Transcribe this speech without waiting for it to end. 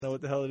Know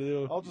what the hell to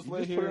do? I'll just lay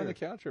Put here it on the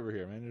couch over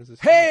here, man. There's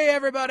this Hey,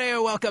 everybody,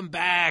 welcome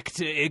back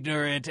to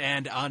Ignorant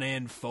and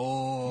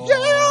Uninformed.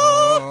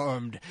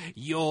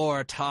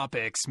 Your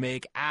topics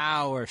make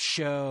our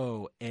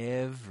show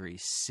every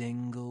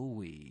single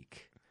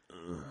week.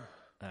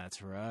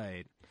 That's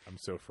right. I'm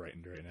so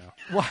frightened right now.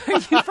 Why are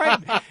you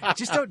frightened?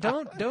 Just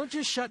don't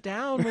just shut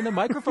down when the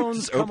microphones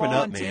Just come open on,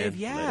 up, man. Dave.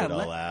 Yeah, Let it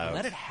all out.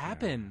 let it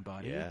happen,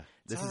 buddy. Yeah,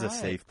 It's this is all a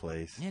right. safe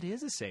place. It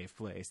is a safe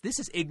place. This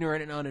is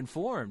Ignorant and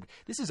Uninformed.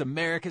 This is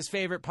America's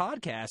favorite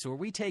podcast where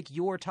we take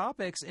your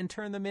topics and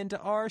turn them into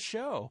our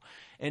show.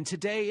 And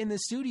today in the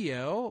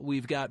studio,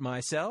 we've got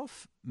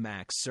myself,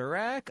 Max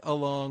Surak,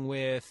 along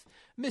with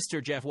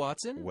Mr. Jeff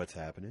Watson What's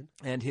happening?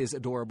 and his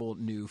adorable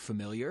new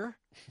familiar.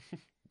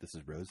 This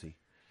is Rosie.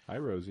 Hi,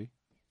 Rosie.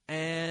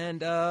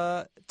 And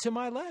to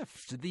my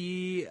left,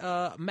 the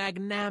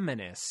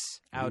magnanimous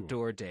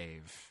Outdoor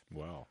Dave.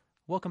 Wow.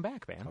 Welcome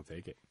back, man. I'll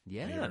take it.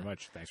 Yeah. Thank you very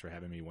much. Thanks for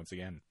having me once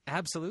again.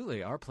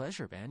 Absolutely. Our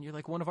pleasure, man. You're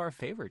like one of our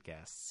favorite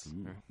guests.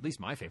 Or at least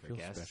my favorite Feels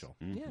guest. special.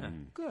 Yeah.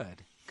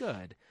 Good.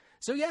 Good.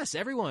 So, yes,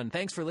 everyone,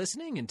 thanks for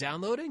listening and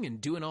downloading and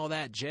doing all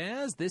that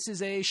jazz. This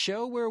is a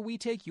show where we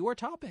take your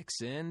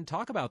topics and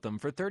talk about them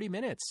for 30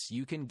 minutes.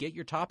 You can get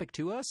your topic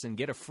to us and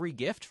get a free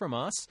gift from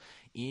us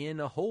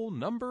in a whole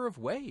number of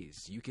ways.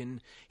 You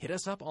can hit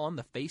us up on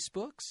the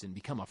Facebooks and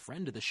become a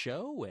friend of the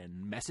show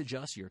and message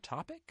us your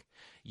topic.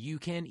 You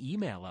can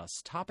email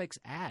us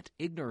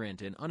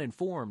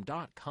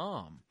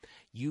topics@ignorantanduninformed.com.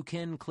 You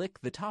can click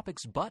the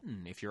topics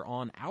button if you're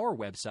on our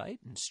website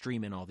and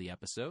stream in all the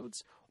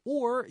episodes.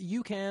 Or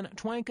you can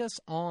twank us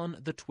on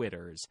the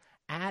Twitters,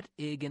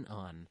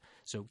 @IgAndUn.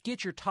 So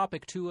get your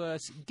topic to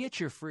us,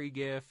 get your free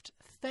gift.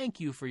 Thank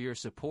you for your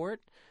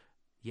support.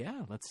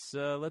 Yeah,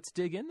 let's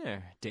dig in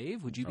there.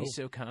 Dave, would you be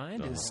so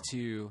kind as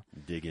to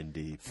Digging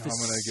deep. I'm gonna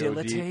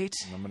facilitate? go deep.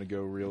 I'm gonna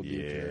go real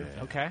deep here.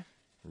 Okay.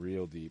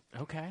 Real deep.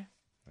 Okay.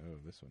 Oh,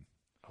 this one.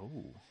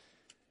 Oh.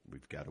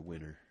 We've got a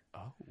winner.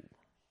 Oh.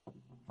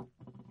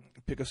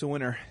 Pick us a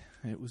winner.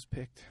 It was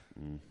picked.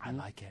 I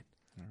like it.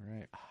 All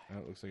right. Oh,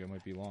 it looks like it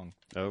might be long.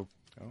 Oh,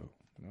 Oh,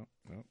 no.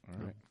 All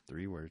right.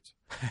 3 words.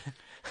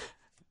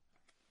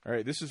 All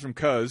right. This is from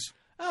Cuz.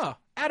 Oh,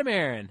 Adam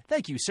Aaron.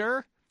 Thank you,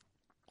 sir.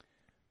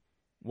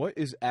 What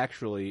is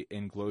actually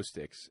in glow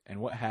sticks,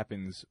 and what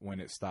happens when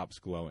it stops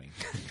glowing?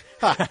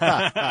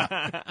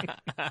 I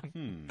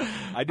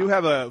do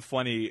have a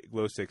funny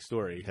glow stick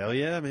story. Hell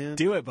yeah, man.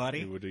 Do it,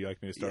 buddy. Would you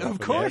like me to start? Of off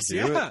with course,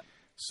 Yeah, do yeah. it.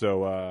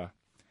 So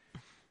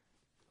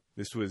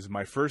this was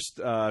my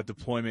first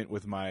deployment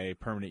with my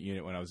permanent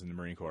unit when I was in the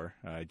Marine Corps.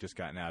 I just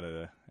gotten out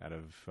of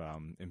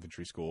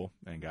infantry school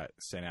and got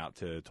sent out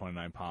to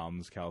 29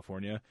 Palms,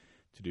 California,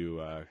 to do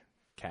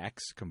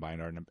CAX,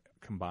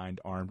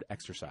 combined armed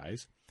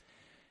exercise,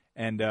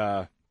 and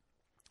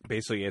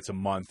basically it's a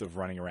month of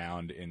running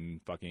around in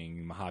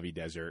fucking Mojave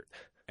Desert.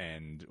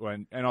 And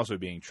also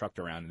being trucked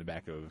around in the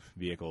back of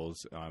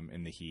vehicles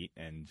in the heat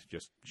and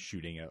just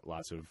shooting at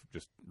lots of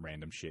just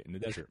random shit in the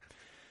desert.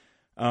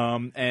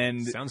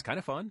 And Sounds kind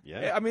of fun.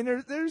 Yeah. I mean,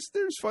 there's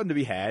fun to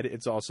be had.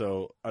 It's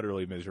also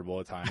utterly miserable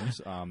at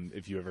times.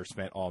 If you ever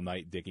spent all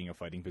night digging a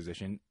fighting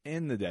position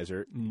in the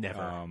desert, Never.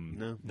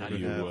 No, Not never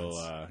you happens.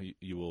 will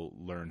you will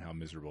learn how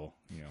miserable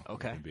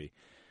Okay. it can be.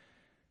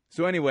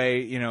 So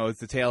anyway,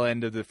 it's the tail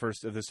end of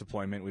this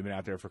deployment. We've been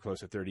out there for close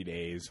to 30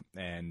 days,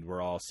 and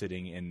we're all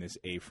sitting in this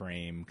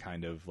A-frame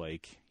kind of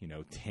like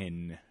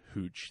tin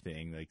hooch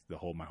thing. Like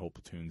my whole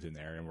platoon's in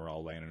there, and we're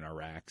all laying in our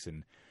racks.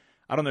 And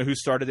I don't know who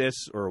started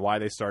this or why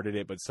they started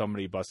it, but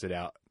somebody busted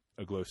out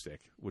a glow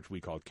stick, which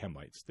we called chem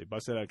lights. They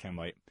busted out a chem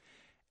light,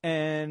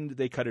 and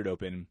they cut it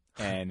open,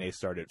 and they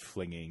started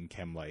flinging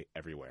chem light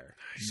everywhere.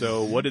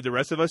 So what did the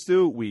rest of us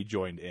do? We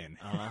joined in.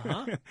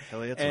 Uh-huh.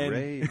 Hell yeah, it's And- a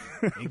rave.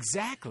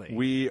 Exactly.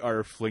 We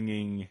are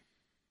flinging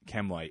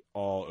chem light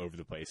all over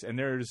the place. And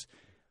there's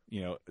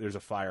a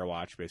fire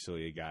watch,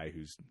 basically a guy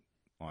who's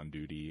on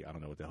duty. I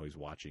don't know what the hell he's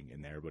watching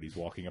in there, but he's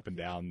walking up and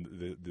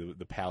down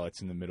the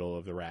pallets in the middle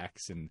of the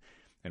racks, and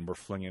we're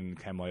flinging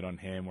chem light on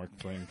him. We're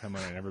flinging chem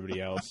light on everybody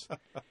else.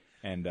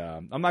 And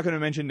I'm not going to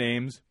mention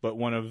names, but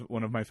one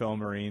of my fellow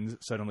Marines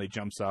suddenly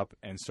jumps up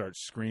and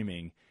starts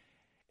screaming,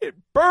 "It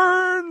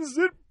burns!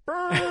 It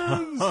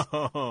burns!"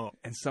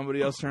 And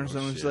somebody else turns to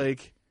him and is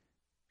like,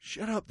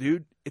 "Shut up,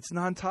 dude. It's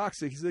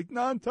non-toxic." He's like,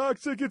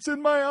 "Non-toxic, it's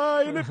in my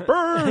eye and it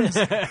burns."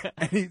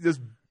 And he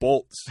just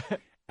bolts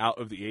out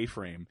of the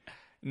A-frame.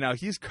 Now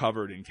he's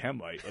covered in chem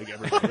light like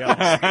everybody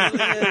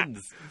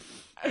else.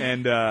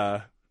 And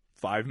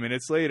 5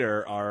 minets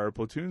later, our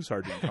platoon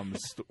sergeant comes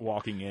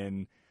walking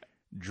in,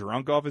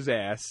 drunk off his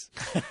ass,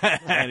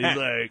 and he's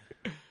like,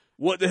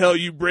 "What the hell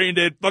you brain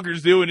dead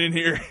fuckers doing in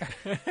here?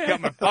 Got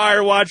my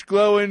fire watch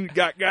glowing,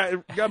 got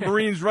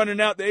Marines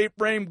running out the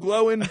A-frame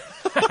glowing."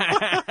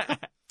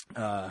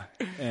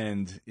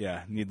 And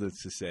yeah,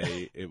 needless to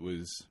say, it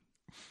was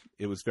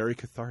very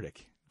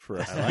cathartic for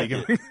us to make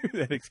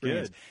that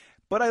experience. Good.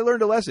 But I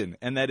learned a lesson,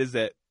 and that is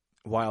that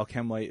while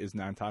chem light is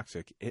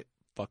non-toxic, it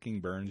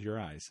fucking burns your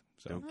eyes.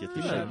 So Don't get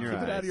keep the shit in your keep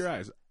it out eyes. of your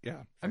eyes.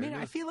 Yeah. I mean,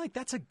 I feel like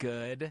that's a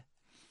good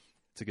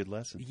It's a good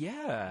lesson.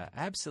 Yeah,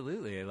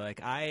 absolutely. Like,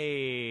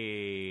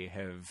 I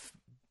have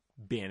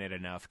been at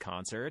enough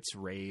concerts,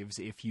 raves,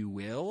 if you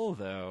will,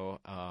 though,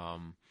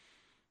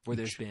 where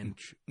there's been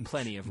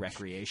plenty of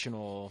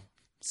recreational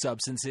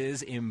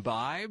substances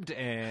imbibed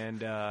and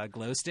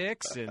glow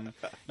sticks. And,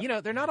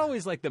 they're not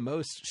always like the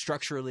most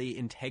structurally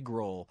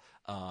integral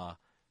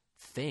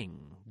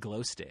thing,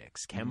 glow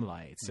sticks, chem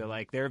lights. So,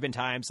 like, there have been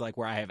times, like,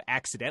 where I have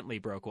accidentally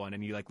broke one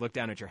and you, like, look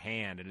down at your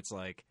hand and it's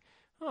like,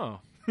 oh,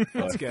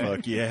 that's good.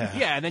 Fuck yeah.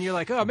 Yeah, and then you're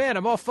like, oh, man,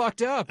 I'm all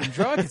fucked up and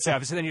drunk and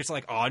stuff. So then you're just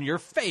like on your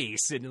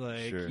face and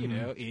like, Sure.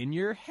 In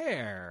your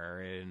hair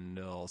and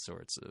all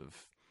sorts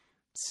of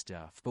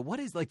stuff. But what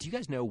is, like, do you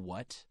guys know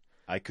what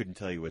I couldn't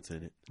tell you what's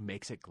in it.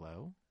 makes it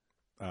glow?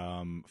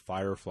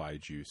 Firefly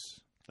juice.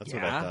 That's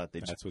what Yeah? I thought. They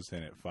That's what's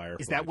in it. Firefly.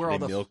 Is that where they all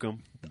the milk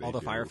them.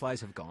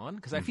 fireflies have gone?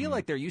 Because I feel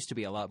like there used to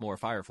be a lot more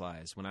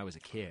fireflies when I was a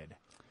kid.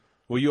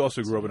 Well, you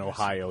also grew up in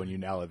Ohio, and you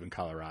now live in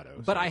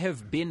Colorado. But so- I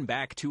have been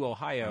back to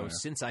Ohio Oh, yeah.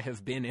 since I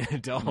have been an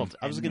adult.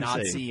 I was and going to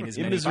not say, seen as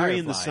in many Missouri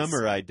in the fireflies.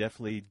 summer, I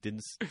definitely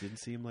didn't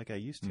see them like I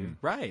used to.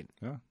 Right.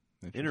 Yeah.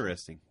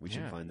 Interesting. We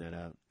should Yeah. find that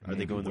out. Are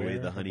they going the way Where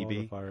of the have all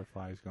honeybee?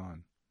 fireflies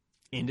gone.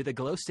 Into the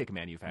glow stick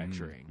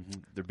manufacturing.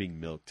 Mhm. They're being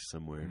milked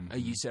somewhere.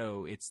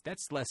 So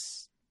that's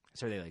less.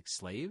 So are they like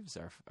slaves?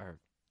 Are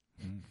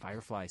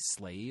firefly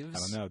slaves? I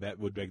don't know. That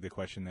would beg the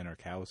question: then are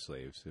cows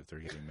slaves if they're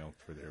getting milk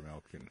for their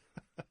milk? And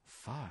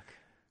Fuck.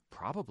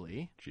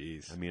 Probably.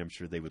 jeez, I mean, I'm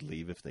sure they would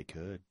leave if they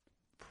could.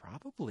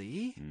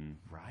 Probably. Mm.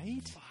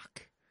 Right?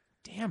 Fuck.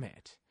 Damn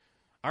it.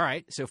 All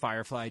right. So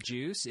firefly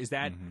juice, is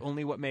that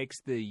only what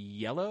makes the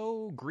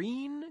yellow,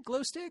 green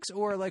glow sticks?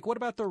 Or like what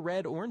about the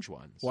red, orange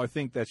ones? well, I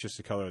think that's just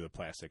the color of the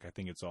plastic. I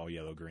think it's all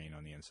yellow green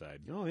on the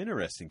inside. Oh,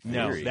 interesting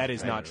No, theory. that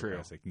is Color not of true.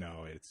 plastic.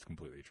 No, it's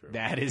completely true.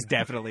 That is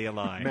definitely a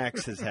lie.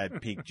 Max has had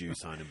pink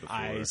juice on him before.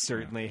 I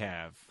certainly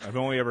have. I've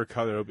only ever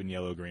cut open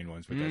yellow green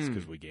ones, but that's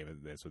because we gave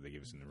it. That's what they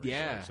gave us in the regular.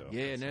 Yeah, so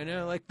yeah, that's-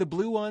 no. Like the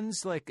blue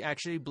ones, like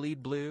actually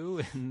bleed blue,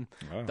 and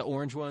Oh. the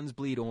orange ones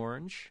bleed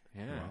orange.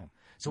 Yeah. Wow.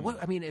 So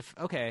what? I mean, if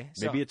okay,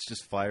 so Maybe it's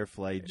just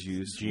firefly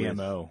juice.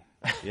 GMO.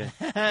 Yeah,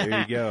 there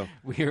you go.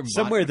 we're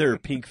Somewhere there are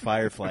pink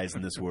fireflies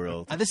in this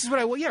world. This is what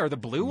I. Well, yeah, are the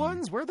blue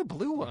ones? Where are the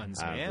blue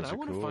ones, Ah, man? those I are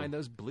want to cool. find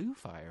those blue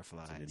That's an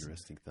fireflies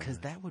interesting because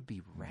thought. that would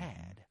be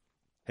rad.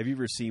 Have you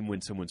ever seen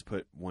when someone's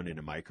put one in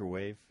a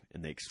microwave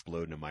and they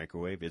explode in a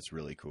microwave? It's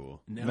really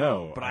cool.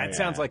 No, but I- it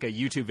sounds like a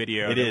YouTube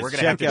video. It that is. We're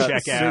gonna have to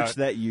check out. Search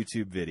that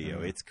YouTube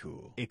video. It's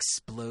cool.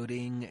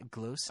 Exploding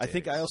glow sticks. I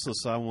think I also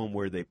saw one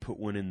where they put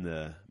one in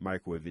the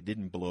microwave. It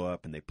didn't blow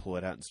up, and they pull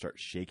it out and start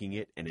shaking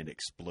it, and it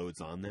explodes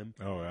on them.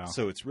 Oh wow.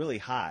 So it's really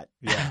hot.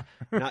 yeah.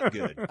 Not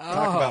good. Talk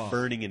Oh. about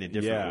burning in a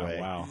different Yeah. way.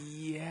 Wow.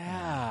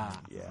 Yeah.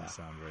 Doesn't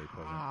sound very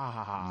pleasant.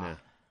 Ah. Nah.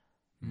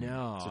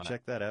 No. So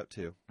check that out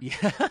too.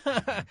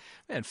 Yeah.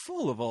 Man,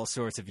 full of all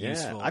sorts of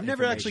useful. I've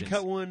never actually informations.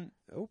 cut one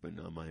open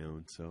on my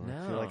own, so I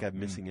feel No. like I'm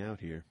missing out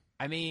here.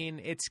 I mean,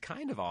 it's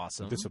kind of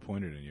awesome. I'm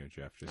disappointed in you,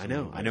 Jeff. Just I a know.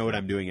 little I bit. know what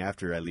I'm doing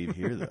after I leave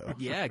here, though.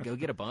 Yeah, go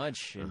get a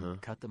bunch and Uh-huh.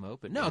 cut them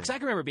open. No, because I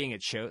can remember being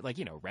at show like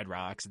Red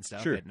Rocks and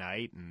stuff Sure. at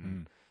night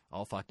and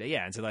all fucked up.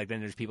 Yeah, and so like then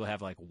there's people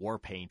have like war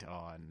paint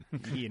on,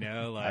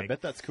 like I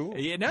bet that's cool.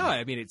 Yeah, no,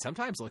 I mean it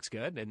sometimes looks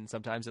good and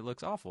sometimes it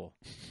looks awful.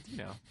 You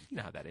know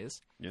how that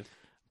is. Yeah.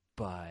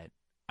 But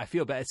I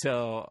feel bad.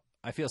 So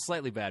I feel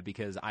slightly bad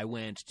because I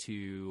went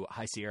to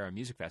High Sierra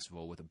Music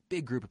Festival with a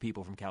big group of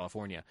people from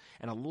California,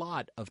 and a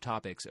lot of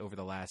topics over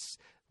the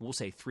last, we'll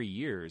say 3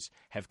 years,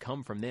 have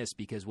come from this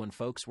because when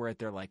folks were at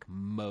their like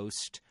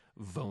most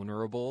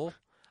vulnerable,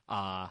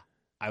 I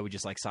would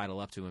just like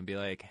sidle up to them and be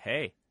like,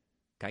 "Hey,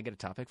 can I get a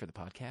topic for the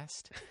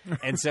podcast?"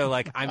 And so,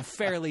 like, I'm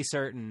fairly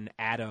certain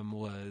Adam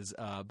was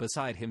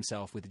beside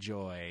himself with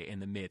joy in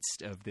the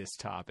midst of this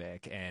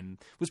topic and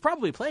was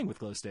probably playing with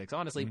glow sticks,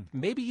 honestly,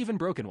 maybe even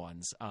broken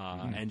ones,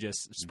 and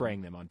just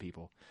spraying them on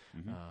people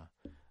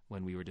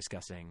when we were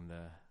discussing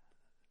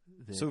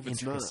the So if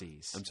it's not,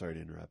 intricacies. I'm sorry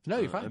to interrupt. No,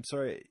 you're fine. I'm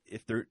sorry.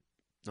 If they're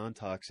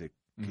non-toxic,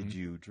 could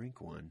you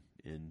drink one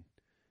and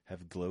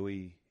have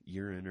glowy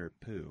urine or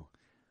poo?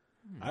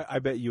 I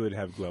bet you would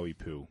have glowy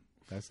poo.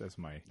 That's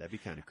my. That'd be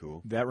kind of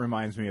cool. That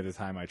reminds me of the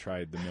time I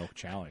tried the milk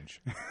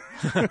challenge.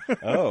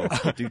 Oh,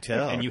 do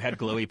tell. And you had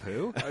glowy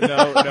poo?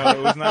 no,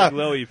 it was not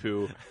glowy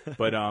poo,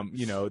 but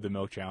the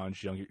milk challenge.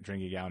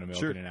 Drink a gallon of milk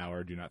Sure. in an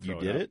hour. Do not throw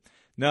You it did up. it?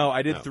 No,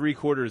 I did Oh.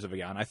 3/4 of a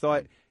gallon. I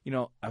thought,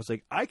 I was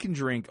like, I can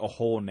drink a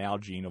whole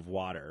Nalgene of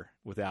water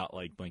without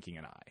like blinking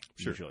an eye,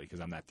 Sure. usually because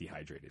I'm that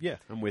dehydrated. Yeah,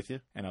 I'm with you.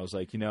 And I was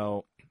like,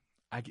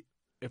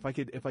 if I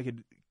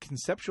could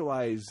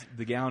conceptualize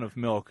the gallon of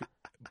milk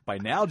by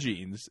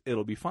Nalgenes,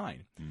 it'll be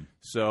fine.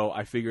 So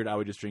I figured I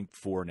would just drink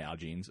 4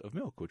 Nalgenes of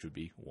milk, which would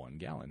be 1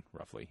 gallon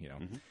roughly.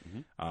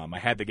 I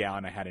had the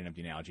gallon. I had an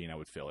empty Nalgene. I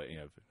would fill it.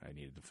 If I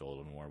needed to fill a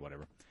little more,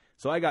 whatever.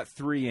 So I got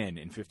 3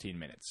 in 15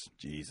 minutes.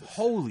 Jesus.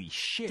 Holy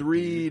shit.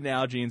 3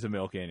 Nalgenes of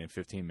milk in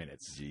 15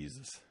 minutes.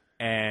 Jesus.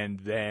 And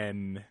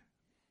then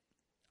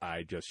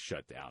I just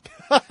shut down.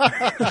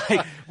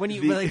 Like when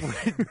you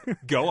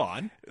go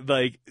on,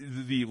 Like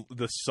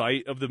the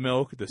sight of the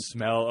milk, the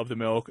smell of the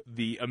milk,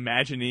 the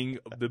imagining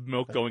of the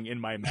milk going in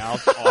my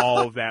mouth, all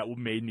of that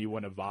made me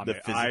want to The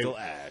vomit. physical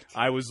act.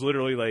 I was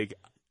literally like,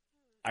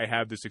 I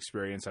have this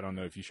experience. I don't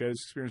know if you share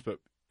this experience, but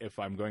if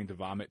I'm going to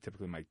vomit,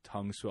 typically my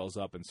tongue swells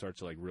up and starts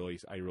to I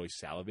really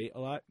salivate a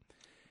lot.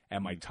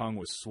 And my tongue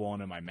was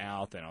swollen in my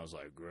mouth, and I was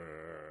like,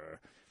 grrr.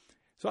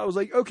 So I was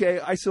like, okay,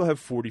 I still have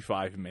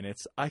 45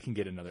 minutes. I can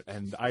get another.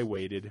 And I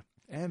waited,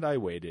 and I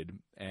waited,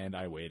 and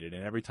I waited.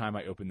 And every time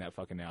I opened that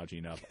fucking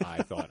Nalgene up,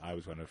 I thought I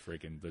was going to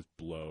freaking just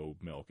blow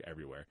milk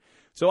everywhere.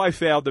 So I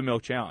failed the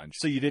milk challenge.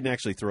 So you didn't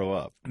actually throw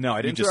up? No, I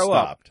You didn't just throw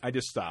stopped. up. I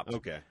just stopped.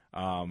 Okay.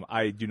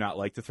 I do not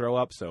like to throw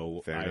up,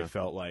 so Fair I enough.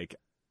 felt like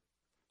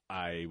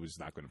I was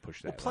not going to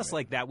push that. well, plus limit.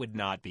 like that would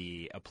not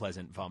be a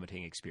pleasant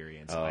vomiting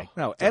experience. Oh. I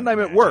No, don't and I'm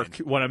at imagine. work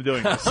when I'm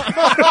doing this.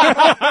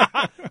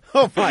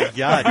 Oh my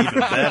God, even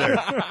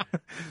better.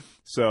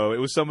 So it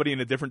was somebody in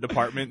a different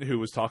department who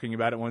was talking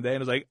about it one day, and I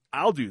was like,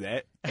 "I'll do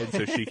that." And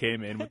so she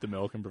came in with the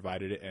milk and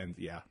provided it, and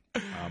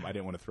I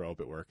didn't want to throw up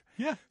at work.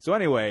 Yeah. So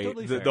anyway,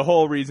 Totally the fair.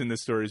 whole reason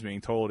this story is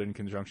being told in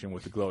conjunction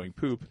with the glowing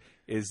poop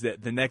is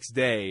that the next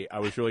day I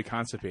was really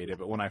constipated,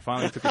 but when I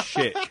finally took a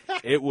shit,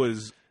 it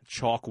was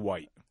chalk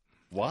white.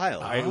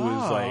 Wild. It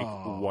was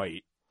like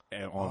white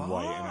and on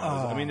white.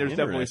 And I mean, there's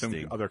definitely some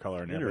Interesting. other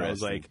color in there, but I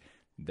was like,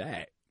 Interesting.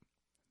 that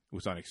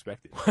was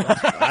unexpected.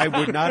 I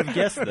would not have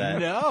guessed that.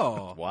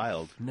 No.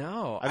 Wild.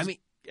 No. I I was- mean,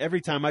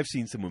 Every time I've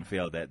seen someone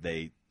fail that,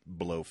 they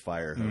blow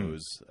fire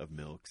hose of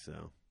milk.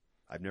 So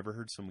I've never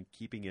heard someone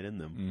keeping it in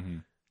them. Mm-hmm.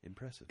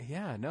 Impressive.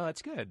 yeah, no,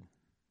 that's good.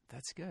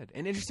 That's good.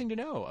 And interesting to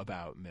know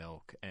about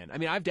milk. And I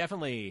mean, I've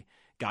definitely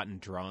gotten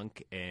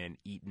drunk and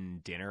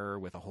eaten dinner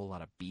with a whole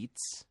lot of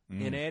beets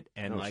in it.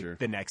 And Oh, like sure.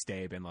 the next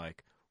day been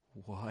like,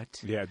 what?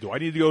 Yeah, do I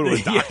need to go to a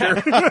doctor?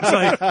 It's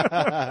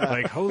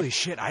like, holy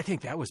shit, I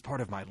think that was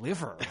part of my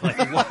liver. Like,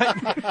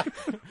 what?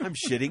 I'm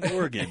shitting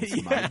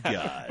organs. My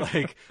God.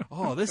 Like,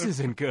 oh, this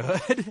isn't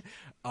good.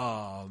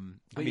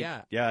 But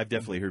yeah. Yeah, I've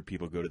definitely heard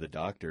people go to the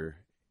doctor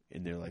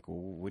and they're like, well,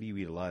 what do you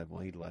eat a lot of?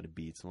 Well, I eat a lot of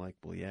beets. I'm like,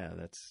 well, yeah,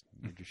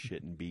 you're just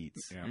shitting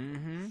beets. Yeah.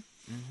 Mm-hmm.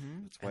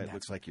 Mm-hmm. That's why it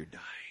looks like you're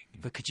dying.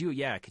 But could you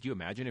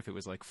imagine if it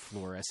was like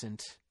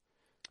fluorescent?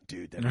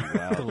 Dude, that'd be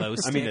wild. Glow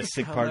I mean, a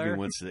stick sick part of me color?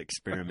 wants to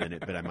experiment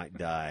it, but I might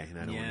die, and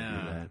I don't want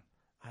to do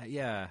that.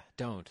 Yeah,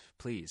 don't,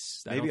 please.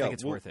 I Maybe don't think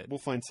it's worth it. We'll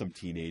find some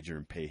teenager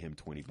and pay him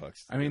 $20. to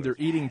I mean, do they're it.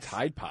 eating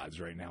Tide Pods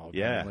right now.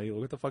 Yeah. Apparently.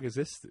 What the fuck is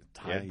this?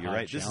 Tide Yeah, you're Pod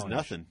right. This is challenge?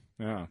 nothing.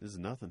 Yeah. This is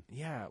nothing.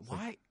 Yeah,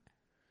 why?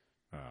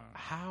 Uh,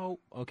 How?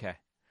 Okay.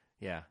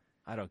 Yeah,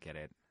 I don't get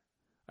it.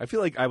 I feel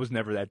like I was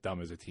never that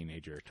dumb as a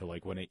teenager to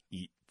like want to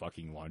eat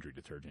fucking laundry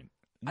detergent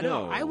I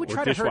don't know. I would or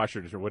try to hurt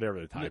dishwasher or whatever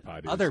the Tide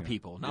Pod is. other Yeah.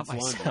 people, not It's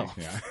laundry. myself.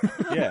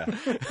 Yeah.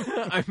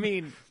 Yeah. I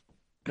mean,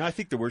 No, I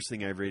think the worst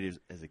thing I ever ate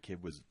as a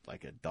kid was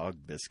like a dog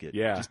biscuit.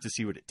 Yeah. Just to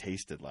see what it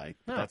tasted like.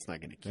 But Huh. that's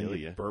not going to Then kill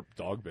you. burp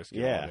dog biscuit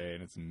Yeah. all day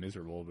and it's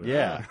miserable. But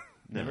Yeah.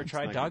 never No, it's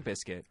tried not dog good.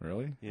 biscuit.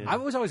 Really? Yeah. I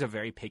was always a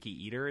very picky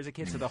eater as a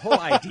kid, so the whole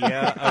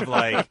idea of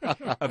like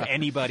of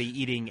anybody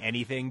eating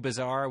anything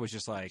bizarre was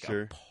just like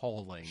Sure.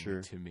 appalling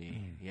Sure. to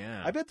me.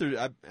 Yeah. I bet there.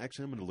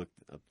 Actually, I'm going to look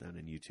up down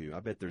on YouTube.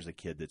 I bet there's a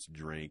kid that's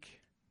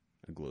drank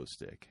a glow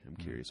stick. I'm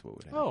curious what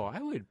would happen. Oh,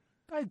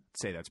 I'd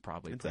say that's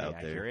probably It's pretty out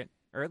there. accurate,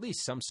 or at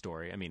least some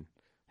story. I mean,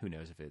 who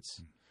knows if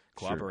it's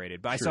Sure.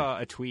 corroborated? But I Sure. saw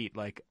a tweet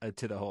like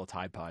to the whole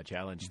Tide Pod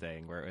challenge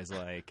thing, where it was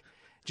like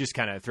just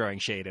kind of throwing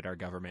shade at our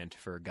government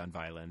for gun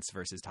violence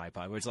versus Tide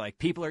Pod. Where it's like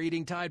people are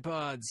eating Tide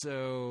Pods,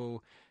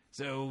 so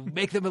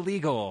make them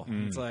illegal.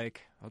 It's like,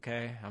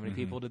 okay, how many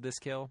people did this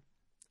kill?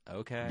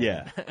 Okay,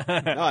 Yeah.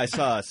 No, I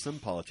saw some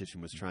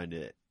politician was trying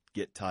to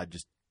get Tide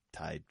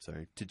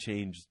to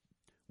change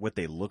what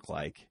they look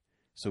like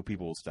so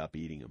people will stop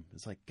eating them.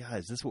 It's like,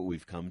 guys, is this what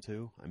we've come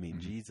to? I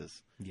mean,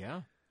 Jesus.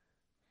 yeah,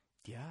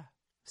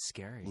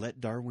 scary. Let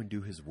Darwin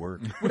do his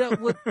work.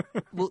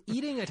 Will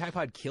eating a Tide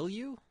Pod kill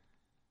you?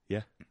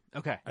 Yeah.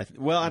 Okay.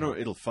 I don't.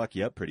 It'll fuck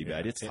you up pretty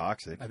bad. Yeah. It's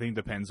toxic. I think it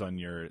depends on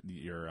your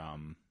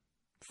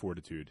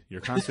fortitude,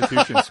 your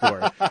constitution score.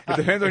 It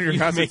depends on your you make your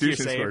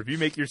constitution save. score. If you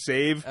make your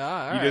save, all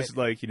you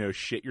right. just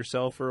shit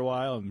yourself for a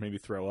while and maybe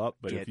throw up.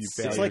 But Get if you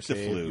sick. fail It's your like the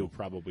save, flu. you'll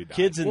probably die.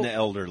 Kids and Well, the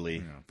elderly,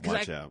 'Cause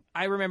watch out.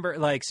 I remember,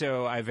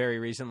 so I very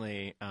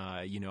recently,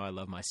 I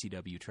love my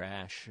CW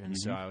trash, and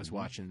so I was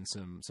watching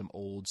some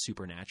old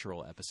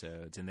Supernatural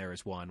episodes, and there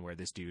was one where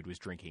this dude was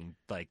drinking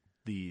like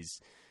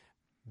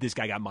this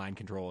guy got mind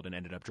controlled and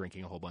ended up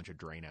drinking a whole bunch of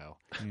Drano,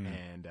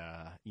 and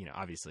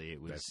obviously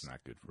it was That's not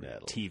good for you.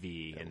 That'll-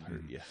 TV, that'll and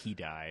hurt ya. he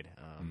died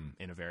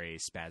in a very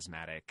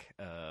spasmatic,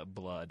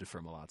 blood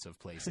from lots of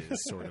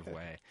places sort of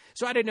way.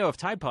 So I didn't know if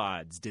Tide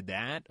Pods did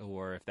that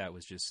or if that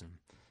was just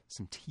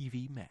some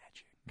TV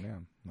magic. Yeah.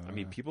 I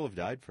mean, people have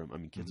died from. I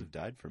mean, kids have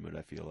died from it.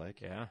 I feel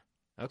like. Yeah.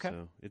 Okay.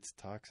 So it's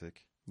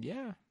toxic.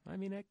 Yeah. I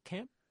mean, it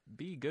can't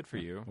be good for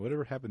you.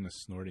 whatever happened to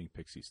snorting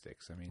pixie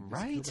sticks? I mean, just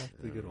Right? go back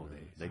to the good old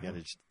days. They got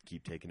to just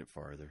keep taking it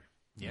farther.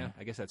 Yeah,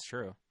 I guess that's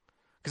true.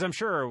 Because I'm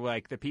sure,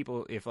 like, the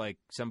people, if, like,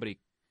 somebody...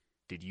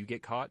 Did you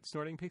get caught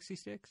snorting pixie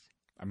sticks?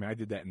 I mean, I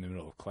did that in the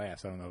middle of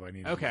class. I don't know if I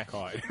needed to Okay. get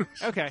caught.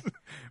 Okay.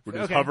 We're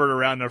just Okay. hovered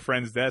around a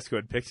friend's desk who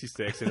had pixie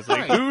sticks, and it's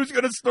like, Right. who's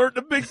going to snort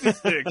the pixie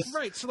sticks?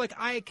 Right. So, like,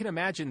 I can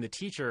imagine the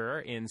teacher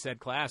in said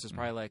class was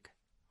probably like,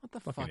 what the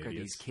Fucking fuck are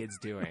idiots. these kids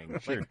doing?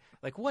 Sure.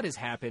 Like, what has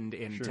happened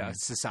in Sure.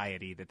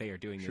 society that they are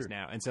doing this Sure.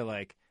 now? And so,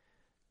 like,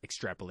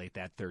 extrapolate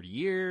that 30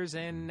 years,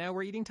 and now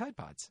we're eating Tide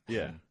Pods.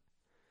 Yeah.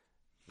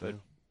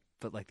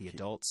 But like, the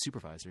adult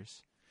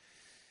supervisors,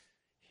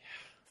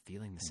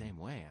 feeling the same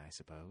way, I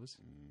suppose.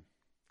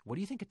 What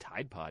do you think a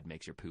Tide Pod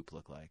makes your poop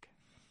look like?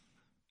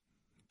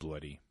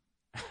 Bloody.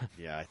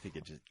 Yeah, I think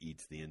it just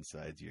eats the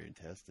insides of your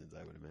intestines,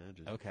 I would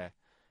imagine. Okay.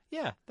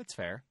 Yeah, that's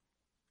fair.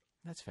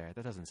 That's fair.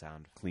 That doesn't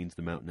sound Cleans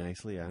them out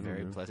nicely. I don't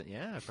very know. pleasant.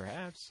 Yeah,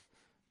 perhaps.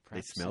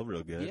 They smell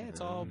real good. Yeah,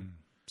 it's all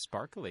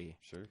sparkly.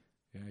 Sure.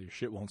 Yeah, your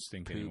shit won't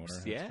stink anymore. Poops.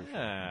 That's Yeah, for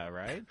sure.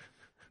 right?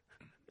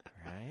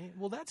 Right.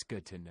 Well, that's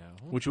good to know.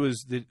 Which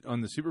was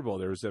on the Super Bowl,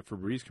 there was that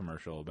Febreze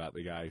commercial about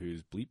the guy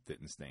whose bleep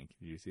didn't stink.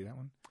 Did you see that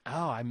one?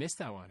 Oh, I missed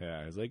that one.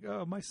 Yeah, it was like,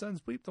 oh, my son's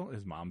bleep don't.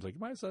 His mom's like,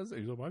 my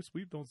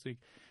bleep don't stink.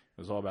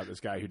 It was all about this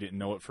guy who didn't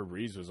know what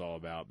Febreze was all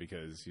about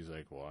because he's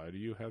like, why do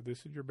you have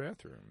this in your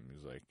bathroom?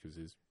 He's like, because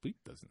his bleep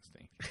doesn't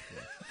stink.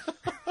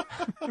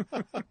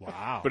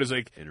 Wow. But it's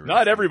like, Interesting.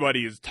 not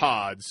everybody is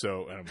Todd,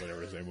 so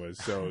whatever his name was.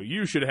 So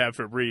you should have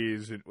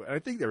Febreze. And I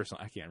think there was some.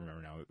 I can't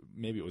remember now.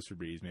 Maybe it was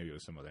Febreze. Maybe it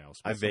was something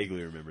else. I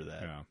vaguely remember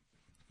that.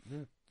 Yeah.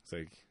 It's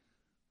like,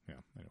 yeah.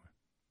 Anyway,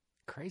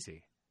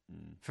 Crazy.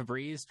 Mm.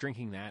 Febreze,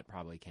 drinking that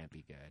probably can't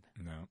be good.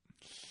 no.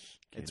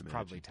 Can't It's imagine.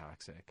 probably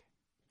toxic.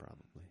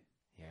 Probably.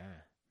 Yeah.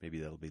 Maybe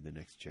that'll be the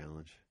next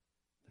challenge.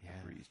 The Yeah.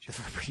 Febreze The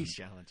challenge. Febreze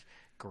challenge.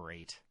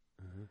 Great.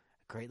 Uh-huh.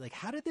 Great. Like,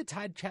 how did the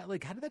Tide chat?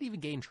 Like, how did that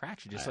even gain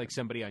traction? Just like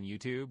somebody on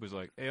YouTube was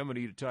like, "Hey, I'm gonna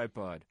eat a Tide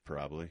Pod."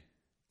 Probably.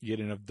 You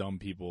get enough dumb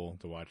people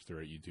to watch the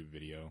right YouTube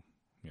video,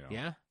 you know.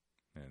 Yeah,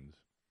 And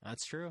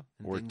that's true.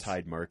 And Or things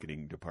Tide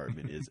marketing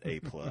department is A+.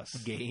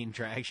 gain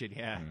traction.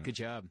 Yeah, Mm. good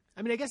job.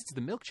 I mean, I guess it's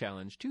the milk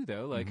challenge too,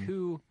 though. Like,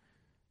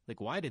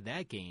 why did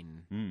that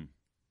gain Mm,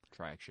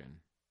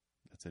 traction?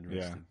 that's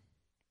interesting.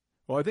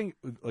 well, I think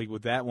like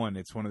with that one,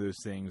 it's one of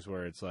those things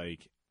where it's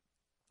like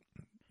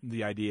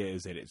the idea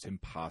is that it's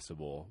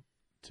impossible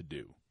to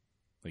do.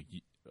 Like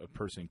a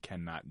person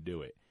cannot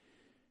do it,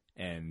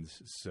 and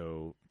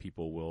so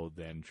people will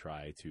then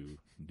try to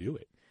do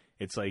it.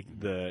 It's like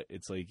the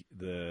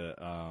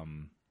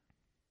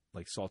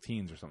like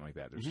saltines or something like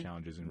that. There's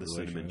challenges in The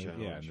relation cinnamon to-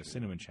 challenge, yeah, and the yeah.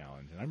 cinnamon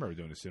challenge. And I remember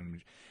doing the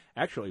cinnamon.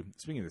 Actually,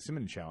 speaking of the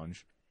cinnamon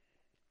challenge,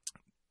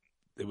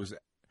 it was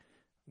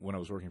when I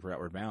was working for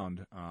Outward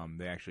Bound.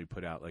 They actually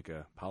put out like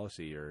a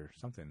policy or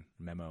something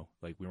memo,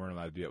 like we weren't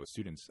allowed to do that with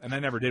students. And I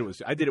never did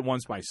it. I did it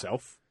once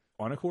myself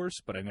on a course,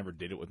 but I never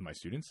did it with my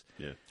students.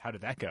 How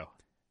did that go?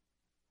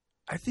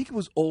 I think it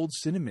was old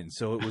cinnamon,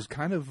 so it was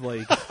kind of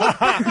like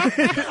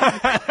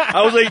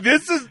I was like,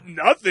 "This is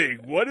nothing.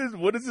 What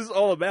is this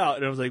all about?"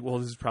 And I was like, "Well,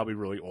 this is probably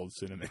really old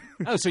cinnamon."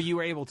 Oh, so you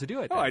were able to do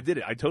it? Oh, then? I did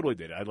it. I totally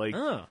did it. I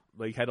Oh.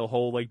 had a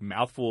whole like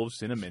mouthful of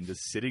cinnamon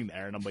just sitting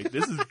there, and I'm like,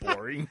 "This is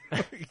boring.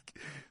 Like,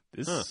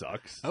 this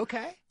sucks."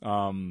 Okay.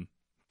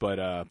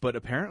 But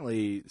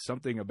apparently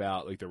something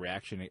about like the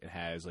reaction it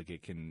has, like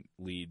it can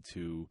lead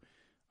to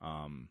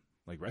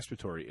like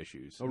respiratory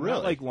issues. Oh, Not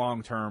really? like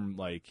long term,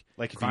 like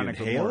Like if you chronic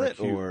or inhale more it,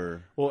 acute.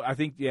 or Well, I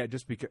think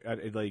just because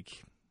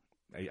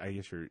I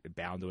guess you're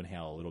bound to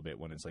inhale a little bit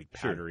when it's like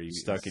Sure. powdery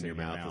Stuck in sitting your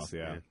mouth is-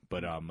 yeah. yeah.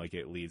 But like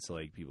it leads to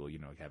like people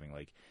like having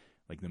like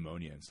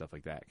pneumonia and stuff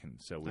like that.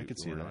 I could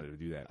see we're not that. allowed to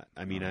do that.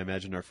 I mean, I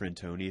imagine our friend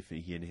Tony, if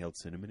he inhaled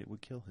cinnamon, it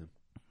would kill him.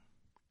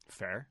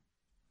 Fair.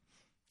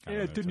 I don't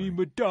know, Anthony Tony.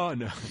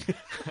 Madonna.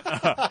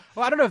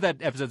 Well, I don't know if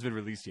that episode's been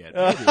released yet.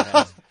 Maybe it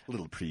has.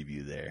 Little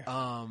preview there.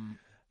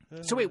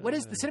 So wait, what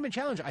is the cinnamon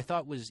challenge? I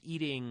thought was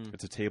eating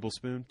It's a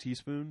tablespoon,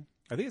 teaspoon.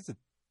 I think it's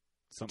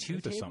some 2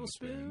 it's a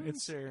tablespoons.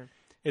 It's or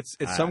it's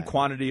some I-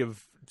 quantity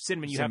of.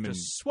 cinnamon you have to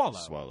swallow.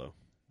 Swallow.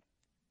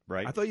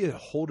 Right? I thought you had to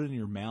hold it in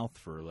your mouth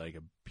for like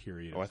a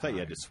period. I of thought you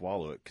had to time.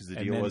 swallow it because the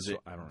And deal then was it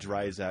I don't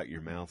dries out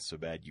your mouth so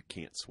bad you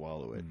can't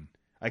swallow it. Mm.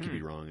 I could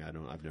be wrong.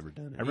 I've never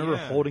done it. I remember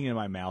Yeah. holding it in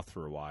my mouth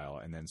for a while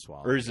and then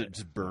swallowing. Or does it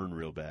just burn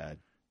real bad?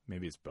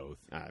 Maybe it's both.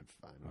 I I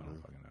don't don't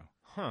know. fucking know.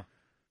 Huh.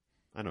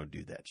 I don't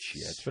do that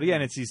shit. But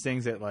again, it's these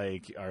things that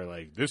like are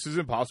like, this is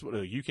impossible.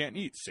 Like, you can't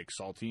eat 6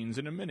 saltines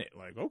in a minute.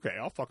 Like, okay,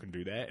 I'll fucking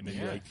do that. And then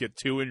you Yeah. like get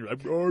 2 and you're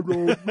like,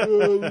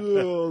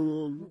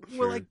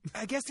 Well, like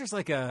I guess there's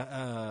like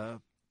a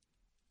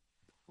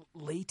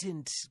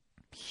latent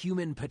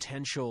human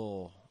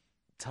potential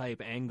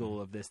type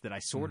angle of this that I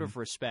sort of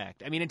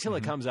respect. I mean, until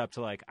it comes up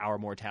to like our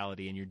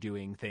mortality and you're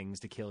doing things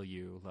to kill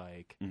you,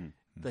 like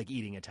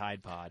eating a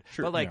Tide Pod,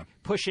 Sure, but like yeah.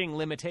 pushing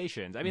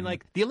limitations. I mean,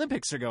 like the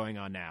Olympics are going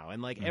on now,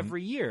 and like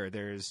every year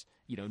there's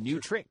new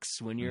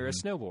tricks when you're a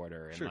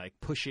snowboarder, and Sure. like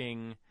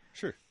pushing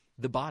Sure.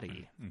 the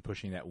body. and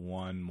pushing that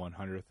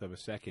 1/100th of a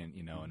second,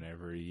 and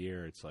every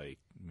year it's like,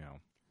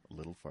 a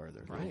little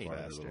farther, a Right. little a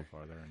faster. little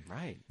farther, and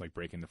Right. like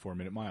breaking the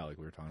 4-minute mile, like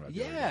we were talking about.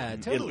 the other Yeah,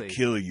 day. totally. It'll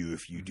kill you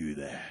if you do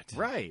that.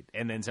 Right.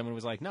 And then someone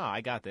was like, no,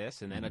 I got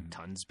this. And then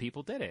tons of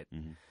people did it.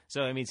 Mhm.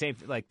 So, I mean, same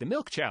like the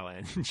milk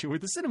challenge or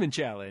the cinnamon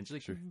challenge.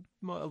 Like Sure.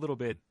 a little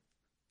bit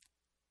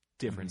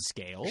different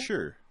scale.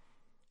 Sure.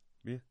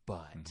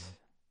 But,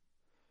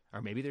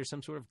 or maybe there's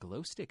some sort of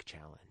glow stick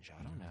challenge.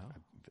 I don't know.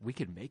 We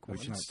could make We one.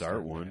 should not start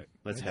starting one. that.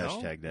 Let's I know.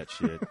 hashtag that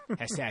shit.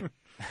 Hashtag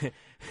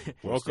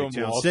Welcome,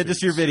 Challenge. Wall Send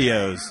us your Street.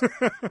 videos.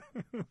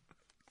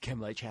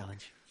 Chemlight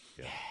challenge.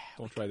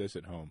 Don't try this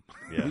at home.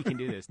 Yeah. We can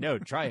do this. No,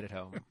 try it at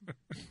home.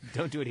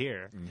 Don't do it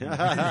here. Not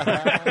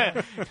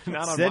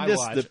on Send my us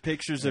watch. the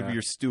pictures of Yeah.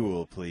 your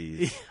stool,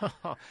 please.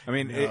 I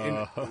mean,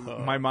 No.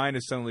 my mind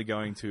is suddenly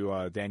going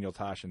to Daniel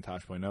Tosh and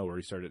Tosh.0, where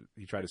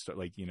he tried to start,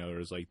 like, there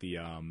was like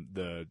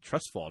the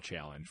trust fall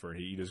challenge where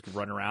he just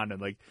run around and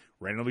like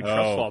randomly trust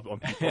Oh. fall on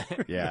people.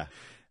 Yeah.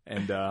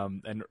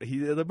 And he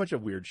did a bunch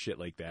of weird shit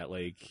like that.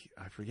 Like,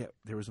 I forget,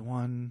 there was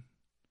one.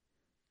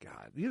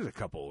 God, there's a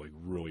couple like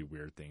really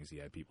weird things he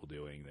had people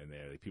doing, and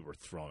like people were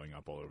throwing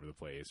up all over the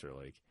place, or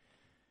like.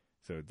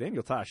 So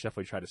Daniel Tosh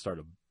definitely tried to start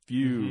a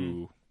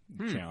few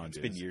challenges.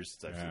 It's been years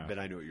since I've seen Yeah. it, but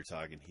I know what you're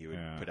talking. He would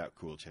Yeah. put out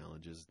cool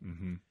challenges,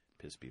 Mm-hmm.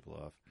 piss people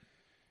off.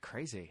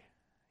 Crazy.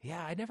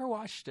 Yeah, I never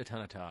watched a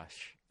ton of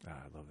Tosh. I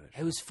love that.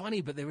 It was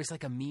funny, but there was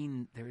like a meanness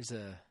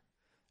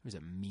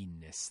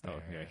there.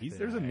 Oh yeah, that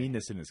there's a I-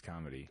 meanness in his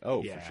comedy.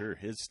 Oh, Yeah. for sure.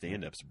 His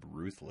stand-up's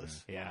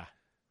ruthless. Yeah.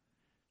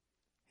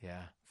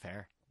 Yeah,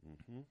 fair.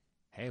 Mm-hmm.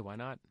 Hey, why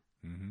not?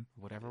 Mm-hmm.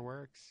 Whatever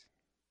works.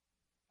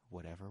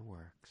 Whatever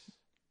works.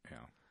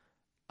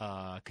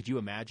 Yeah. Could you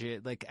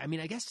imagine? Like, I mean,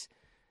 I guess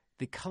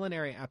the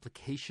culinary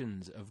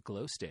applications of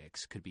glow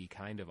sticks could be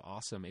kind of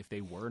awesome if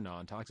they were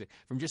non-toxic.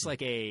 From just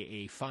like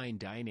a fine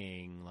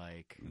dining,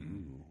 like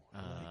Ooh,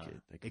 I like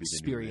it. That could be the new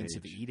experience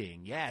of rage.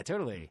 eating. Yeah,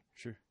 totally.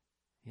 Sure.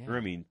 Yeah. Or,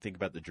 I mean, think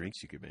about the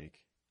drinks you could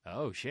make.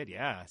 Oh shit,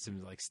 yeah,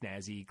 some like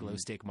snazzy glow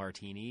stick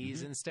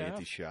martinis and stuff.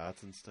 Fancy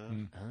shots and stuff.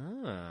 Mm.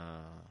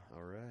 Ah,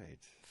 All right.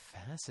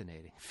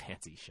 fascinating.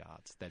 Fancy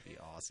shots. That'd be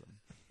awesome.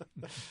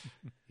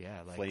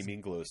 Yeah, like Flaming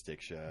glow stick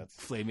shots.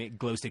 flaming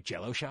glow stick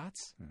Jello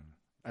shots.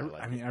 I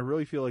like I mean, I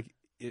really feel like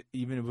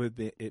even with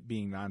it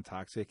being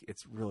non-toxic,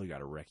 it's really got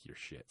to wreck your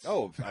shits.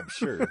 Oh, I'm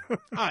sure.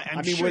 I'm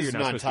I mean, sure what you're does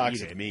not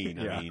supposed to eat non-toxic it. mean?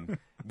 Yeah. I mean, won't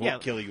Yeah.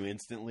 kill you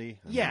instantly?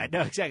 I Yeah, mean,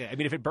 no, exactly. I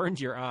mean, if it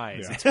burns your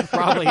eyes, Yeah. it's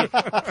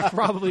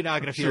probably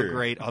not going to feel Sure.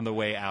 great on the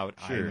way out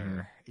Sure.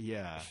 either.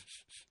 Yeah,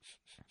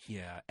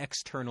 yeah.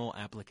 External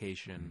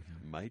application.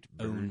 might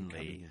burn Only.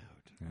 coming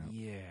out.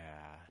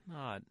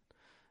 Yeah,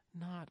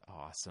 not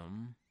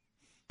awesome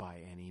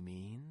by any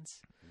means.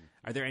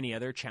 Are there any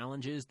other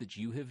challenges that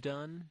you have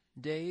done,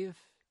 Dave?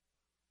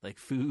 Like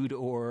food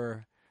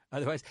or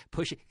otherwise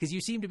push it? Because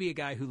you seem to be a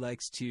guy who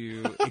likes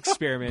to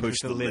experiment Push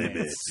with the the limits.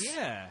 limits.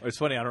 Yeah. It's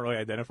funny. I don't really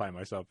identify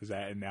myself as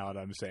that, and now that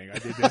I'm saying I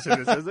did this, and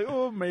this, I was like,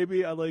 oh,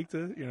 maybe I like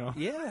to,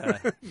 Yeah.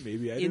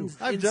 maybe I do.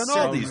 I've In done all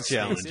some these spaces.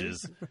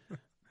 challenges.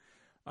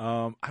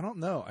 I don't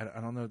know.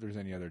 I don't know if there's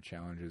any other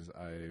challenges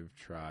I've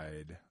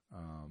tried.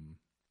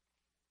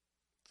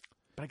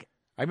 But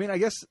I mean, I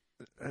guess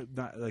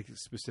not like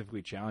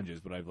specifically challenges,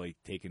 but I've like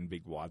taken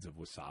big wads of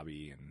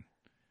wasabi and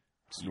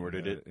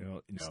Snorted it? No,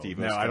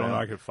 Steve-O no, I don't know.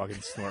 style? I could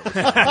fucking snort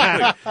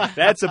wasabi.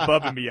 That's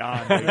above and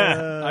beyond. Like,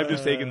 I've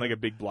just taken like a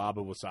big blob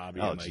of wasabi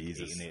Oh, and like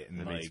Jesus. eaten it, and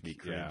That like makes me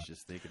cringe yeah.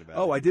 just thinking about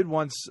Oh, it. I did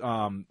once.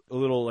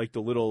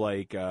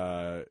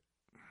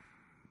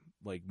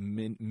 Like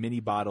mini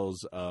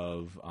bottles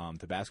of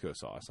Tabasco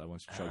sauce. I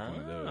once chugged one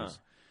of those.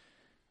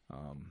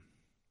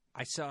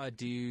 I saw a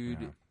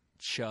dude Yeah.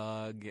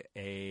 chug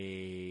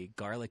a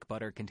garlic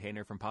butter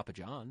container from Papa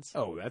John's.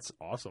 Oh, that's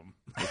awesome.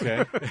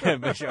 Okay.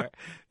 For sure.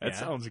 That Yeah.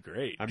 sounds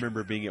great. I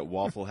remember being at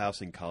Waffle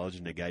House in college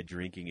and a guy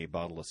drinking a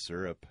bottle of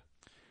syrup.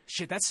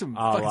 Shit, that's some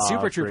Oh, fucking wow,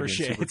 Super Trooper friggin'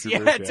 shit. Super Yeah,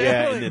 Trooper shit. totally.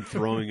 Yeah, and then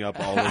throwing up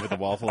all over the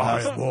Waffle I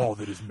House. am all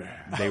that is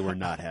man. They were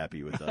not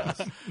happy with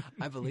us.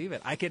 I believe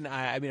it. I mean,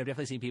 I've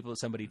definitely seen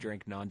somebody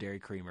drink non-dairy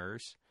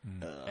creamers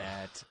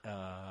at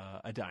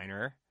a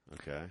diner.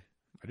 Okay.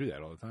 I do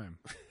that all the time.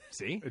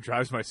 See? It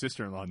drives my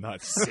sister-in-law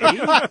nuts. See? There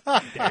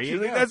She's you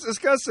like, go. that's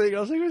disgusting. I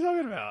was like, what are you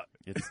talking about?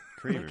 It's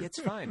creamer. Like, it's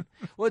fine.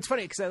 Well, it's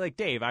funny because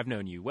Dave, I've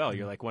known you well.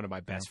 You're like one of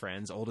my best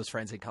friends, oldest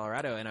friends in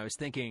Colorado, and I was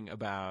thinking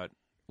about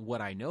what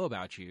I know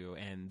about you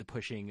and the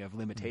pushing of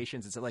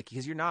limitations. It's like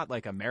because you're not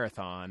like a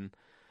marathon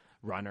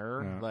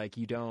runner, Yeah. like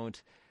you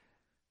don't.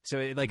 So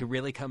it like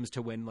really comes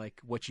to when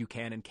like what you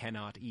can and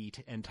cannot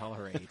eat and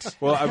tolerate.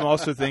 Well, I'm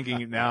also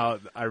thinking now,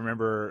 I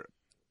remember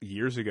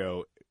years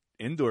ago,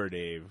 Indoor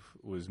Dave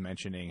was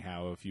mentioning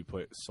how if you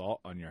put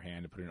salt on your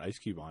hand and put an ice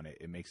cube on it,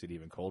 it makes it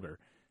even colder.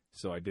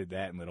 So I did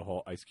that and let a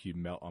whole ice cube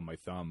melt on my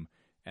thumb,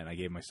 and I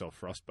gave myself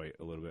frostbite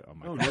a little bit on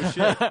my Oh, thumb. no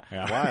shit.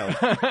 Yeah.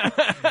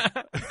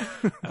 Wild.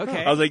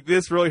 Okay. I was like,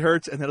 this really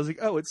hurts. And then I was like,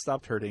 oh, it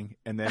stopped hurting.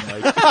 And then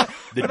like,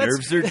 The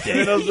nerves are and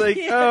then I was dead. like,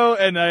 oh,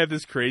 and I have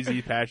this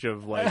crazy patch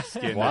of like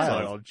skin that's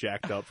Wild. all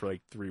jacked up for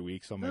like 3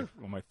 weeks on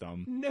my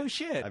thumb. no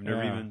shit. I've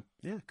never Yeah. even.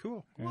 Yeah,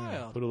 cool. Yeah.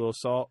 Wild. Put a little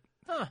salt,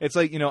 Huh. It's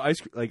like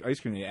ice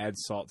cream. They add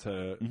salt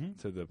to Mhm.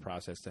 to the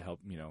process to help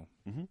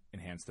Mhm.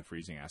 enhance the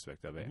freezing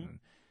aspect of it. And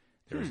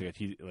there was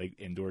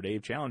Indoor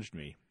Dave challenged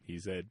me. He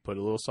said, put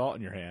a little salt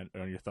in your hand,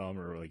 on your thumb,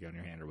 or like on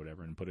your hand or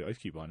whatever, and put an ice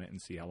cube on it, and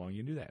see how long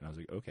you can do that. And I was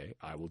like, okay,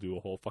 I will do a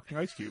whole fucking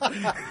ice cube.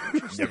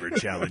 Never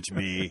challenge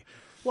me.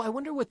 Well, I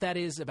wonder what that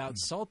is about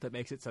salt that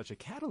makes it such a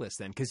catalyst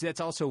then, because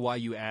that's also why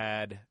you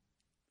add.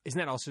 Isn't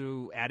that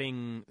also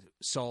adding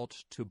salt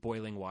to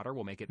boiling water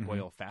will make it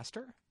boil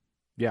faster?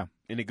 Yeah,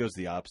 And it goes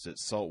the opposite.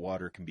 Salt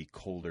water can be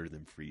colder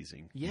than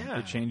freezing. Yeah,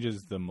 it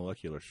changes the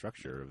molecular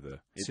structure of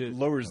the. It So-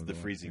 lowers of the the-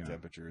 freezing yeah.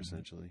 temperature,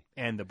 essentially.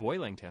 and the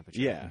boiling temperature.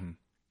 Yeah. Mhm.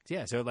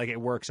 Yeah, so like it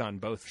works on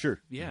both.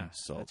 Sure. Yeah.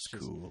 Salt's that's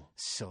just- cool.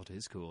 Salt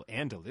is cool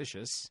and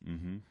delicious.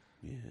 Mm-hmm.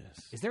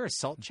 Yes. Is there a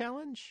salt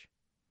challenge,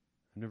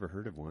 I've never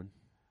heard of one.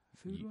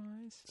 food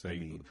wise? So I you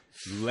mean-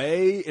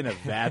 lay in a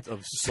vat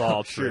of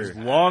salt for Sure. as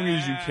long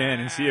as you can,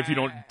 and see if you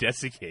don't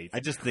desiccate. I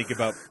just think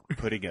about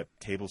putting a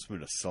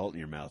tablespoon of salt in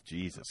your mouth.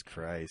 Jesus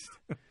Christ.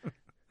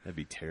 That'd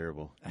be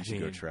terrible. You should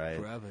go try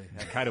it. Probably.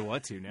 I kind of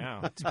want to now.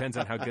 It depends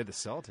on how good the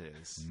salt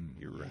is.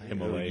 You're right.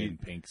 Himalayan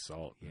pink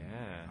salt.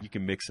 Yeah. You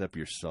can mix up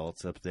your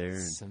salts up there.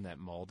 And Some of that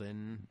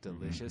Malden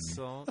delicious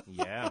salt.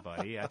 Yeah,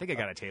 buddy. I think I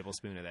got a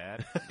tablespoon of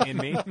that in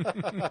me.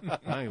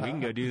 I mean, we can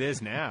go do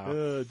this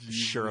now.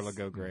 Sure, it'll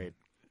go great.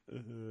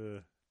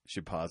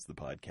 Should pause the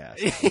podcast.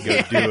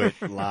 Go do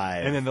it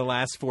live. And then the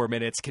last 4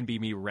 minutes can be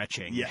me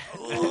retching. yeah.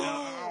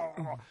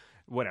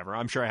 Whatever.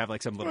 I'm sure I have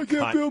like some little I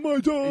can't cunt. feel my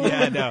tongue.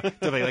 Yeah, no.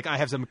 Totally. Like I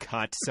have some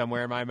cunt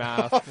somewhere in my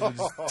mouth.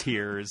 Just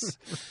tears.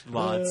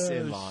 Lots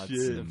and lots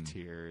shit. of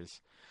tears.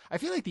 I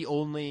feel like the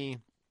only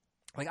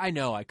like I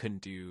know I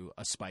couldn't do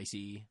a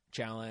spicy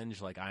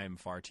challenge. Like I am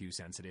far too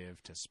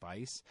sensitive to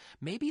spice.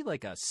 Maybe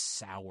like a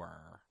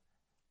sour.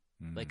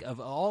 Like of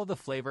all the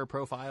flavor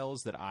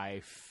profiles that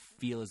I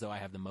feel as though I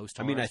have the most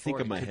I tolerance mean, I think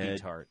for, of it my could be head.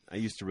 tart. I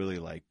used to really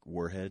like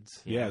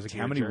warheads. Yeah, it's like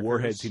how many tear-jerkers.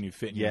 warheads can you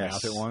fit in your Yes,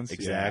 mouth at once?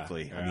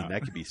 exactly. Yeah, I mean,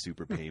 that could be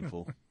super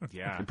painful.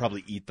 Yeah. And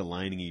probably eat the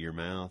lining of your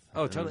mouth.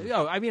 Oh, totally.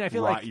 Oh, I mean, I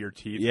feel rot like your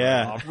teeth.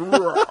 Yeah.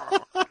 right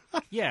off.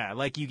 yeah,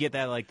 like you get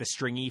that like the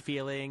stringy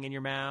feeling in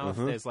your mouth.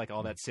 Uh-huh. There's like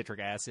all that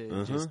citric acid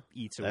Uh-huh. just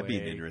eats away That'd be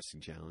an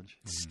interesting challenge.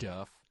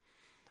 stuff.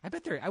 I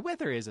bet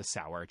there is a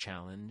sour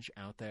challenge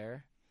out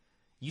there.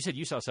 You said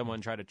you saw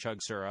someone try to chug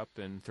syrup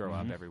and throw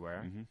up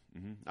everywhere.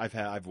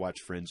 I've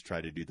watched friends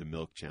try to do the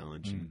milk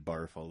challenge and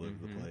barf all over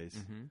the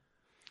place.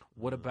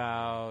 What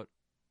about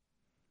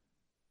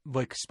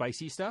like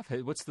spicy stuff?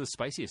 Hey, what's the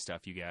spiciest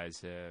stuff you guys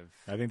have?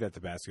 I think that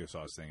Tabasco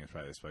sauce thing is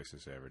probably the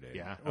spiciest I ever did.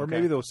 Yeah, Or okay.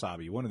 maybe the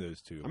wasabi. One of those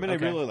two. I mean,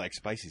 Okay. I really like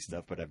spicy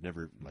stuff, but I've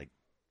never like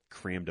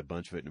crammed a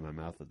bunch of it in my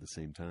mouth at the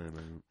same time. I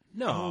don't...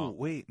 No. Oh,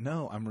 wait.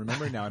 No, I'm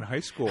remembering now in high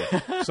school.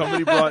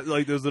 Somebody brought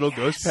like those little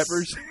ghost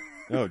peppers.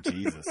 Oh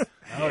Jesus!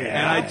 Oh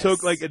And I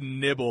took like a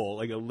nibble,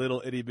 like a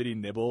little itty bitty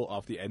nibble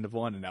off the end of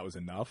one, and that was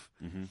enough.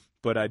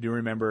 But I do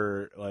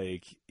remember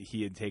like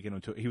he was taking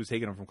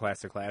them from class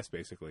to class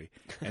basically,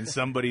 and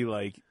somebody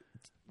like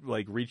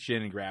reached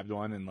in and grabbed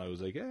one, and I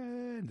was like,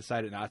 and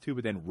decided not to,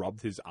 but then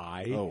rubbed his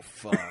eye. Oh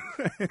fuck!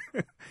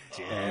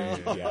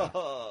 And, yeah.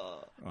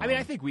 I mean,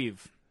 I think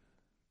we've.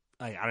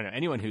 I don't know.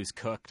 Anyone who's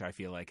cooked, I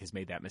feel like, has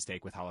made that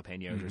mistake with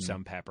jalapenos or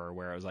some pepper,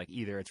 where it was like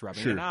either it's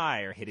rubbing Sure. an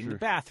eye or hitting the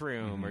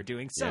bathroom or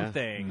doing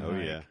something. Oh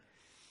like- yeah.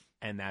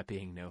 and that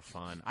being no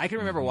fun. I can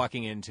remember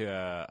walking into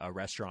a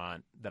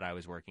restaurant that I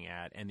was working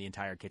at, and the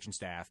entire kitchen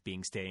staff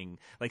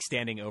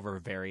standing over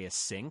various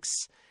sinks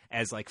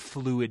as like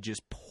fluid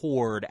just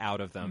poured out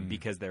of them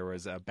because there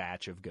was a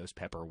batch of ghost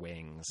pepper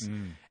wings,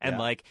 and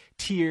like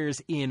tears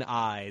in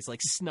eyes, like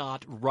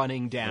snot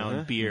running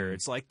down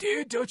beards. Like,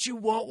 dude, don't you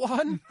want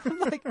one? I'm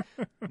like,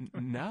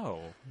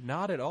 no,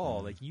 not at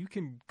all. Like, you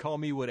can call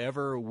me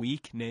whatever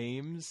weak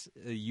names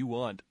you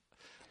want.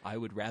 I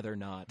would rather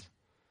not.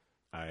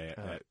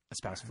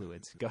 Espouse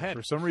fluids. Go ahead.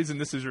 For some reason,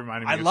 this is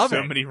reminding me I of love so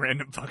it. many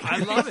random fucking. I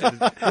love it.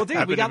 Well,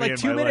 dude, we happened got to me like in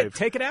 2 my minutes. life.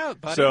 Take it out,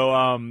 buddy.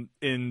 So,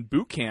 in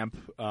boot camp,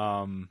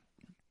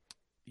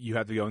 you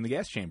have to go in the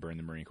gas chamber in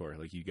the Marine Corps.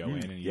 Like you go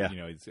in and Yeah.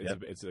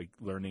 it's like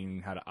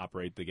learning how to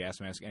operate the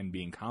gas mask and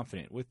being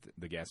confident with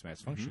the gas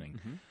mask functioning.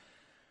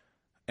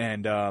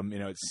 And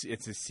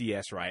it's a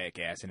CS riot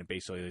gas, and it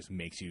basically just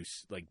makes you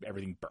like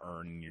everything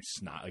burn and your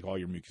snot, like all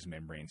your mucous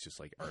membranes just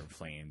like are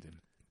inflamed.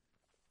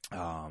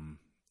 And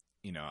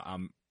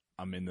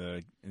I'm in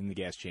the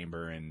gas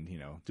chamber and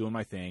doing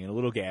my thing, and a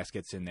little gas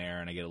gets in there,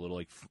 and I get a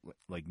little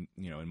like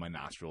in my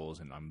nostrils,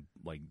 and I'm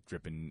like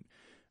dripping,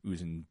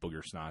 oozing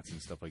booger snots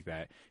and stuff like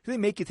that. 'Cause they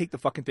make you take the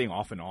fucking thing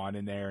off and on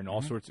in there, and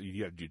all sorts of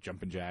you got to do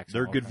jumping jacks.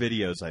 There are and all good kinds.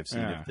 videos I've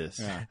seen of this.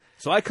 Yeah.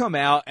 So I come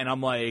out and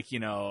I'm like,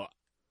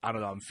 I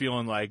don't know, I'm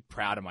feeling like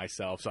proud of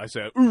myself. So I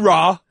said,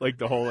 "Oorah!" Like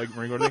the whole like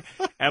Marine Corps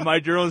thing. And my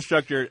drill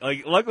instructor,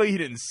 like, luckily he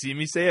didn't see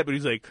me say it, but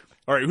he's like,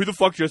 "All right, who the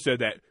fuck just said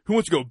that? Who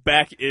wants to go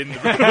back in?"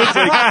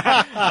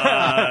 I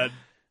was like,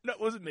 no, it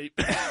wasn't me.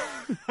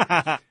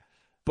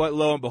 But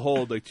lo and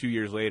behold, like 2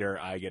 years later,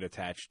 I get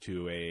attached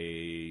to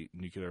a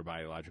nuclear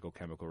biological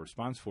chemical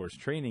response force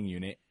training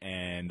unit,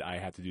 and I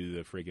have to do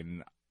the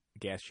friggin'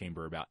 gas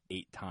chamber about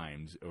 8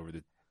 times over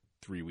the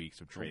 3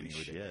 weeks of training.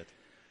 Holy shit.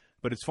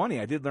 But it's funny,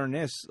 I did learn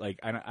this. Like,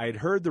 I had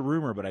heard the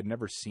rumor, but I'd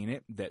never seen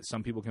it, that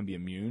some people can be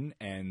immune.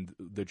 And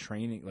the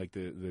training, like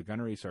the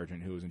gunnery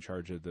sergeant who was in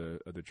charge of the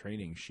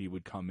training, she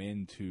would come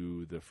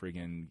into the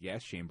friggin'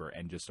 gas chamber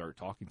and just start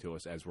talking to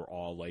us as we're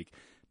all like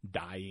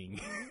dying.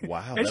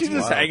 Wow. And she's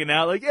just wild. hanging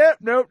out like, yeah,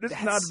 nope, this is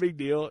not That's- a big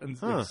deal. And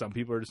Huh. like, some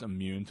people are just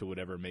immune to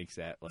whatever makes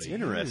that like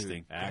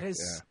Interesting. act. That is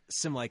Yeah.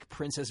 some like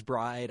Princess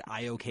Bride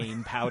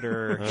iocane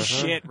powder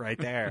shit right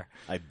there.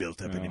 I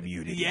built up an Yeah.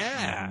 immunity.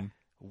 Yeah.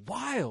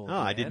 Wild. Oh,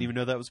 I man. didn't even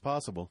know that was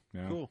possible.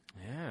 Yeah. Cool.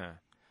 Yeah.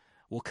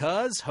 Well,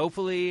 cuz,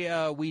 hopefully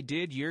we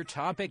did your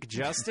topic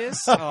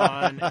justice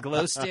on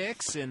glow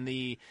sticks and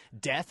the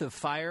death of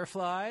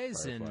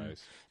fireflies. And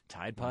Fireflies.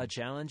 Tide Pod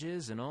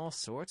challenges and all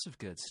sorts of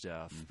good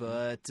stuff.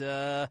 But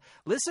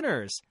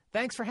listeners,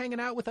 thanks for hanging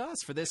out with us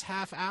for this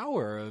half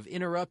hour of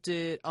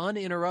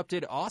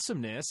uninterrupted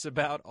awesomeness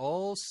about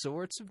all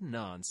sorts of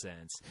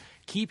nonsense.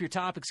 Keep your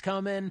topics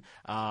coming.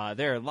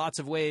 There are lots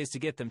of ways to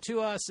get them to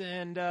us.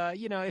 And,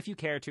 if you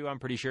care to, I'm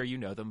pretty sure you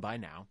know them by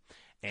now.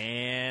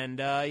 And,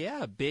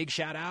 big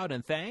shout out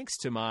and thanks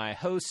to my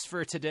hosts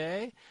for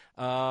today.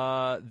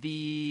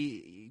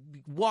 The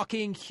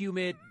walking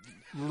humid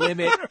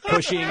limit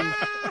pushing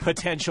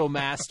potential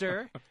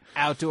master,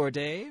 Outdoor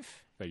Dave.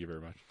 Thank you very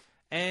much.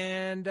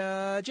 And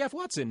Jeff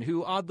Watson,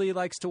 who oddly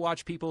likes to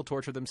watch people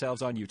torture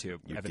themselves on YouTube,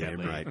 You're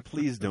evidently. damn right.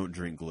 Please don't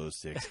drink glow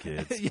sticks,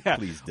 kids. Yeah.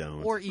 Please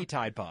don't. Or eat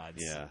Tide Pods.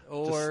 Yeah, just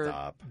Or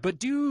stop. But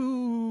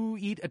do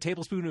eat a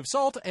tablespoon of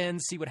salt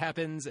and see what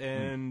happens.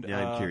 And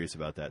Yeah, I'm curious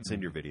about that.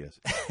 Send your videos.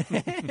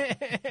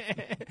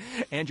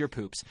 and your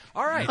poops.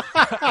 All right.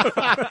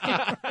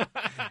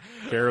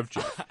 Care of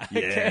Jeff.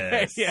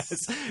 Yes. Yes.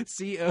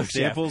 C.O. Jeff.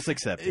 Samples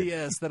accepted.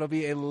 Yes, that'll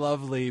be a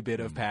lovely bit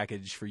of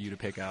package for you to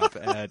pick up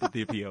at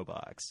the P.O.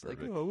 Box. Like,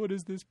 oh, what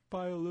is this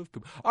pile of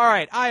poop? All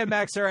right, I am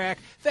Max Surak.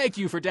 Thank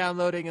you for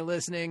downloading and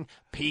listening.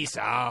 Peace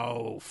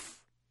out.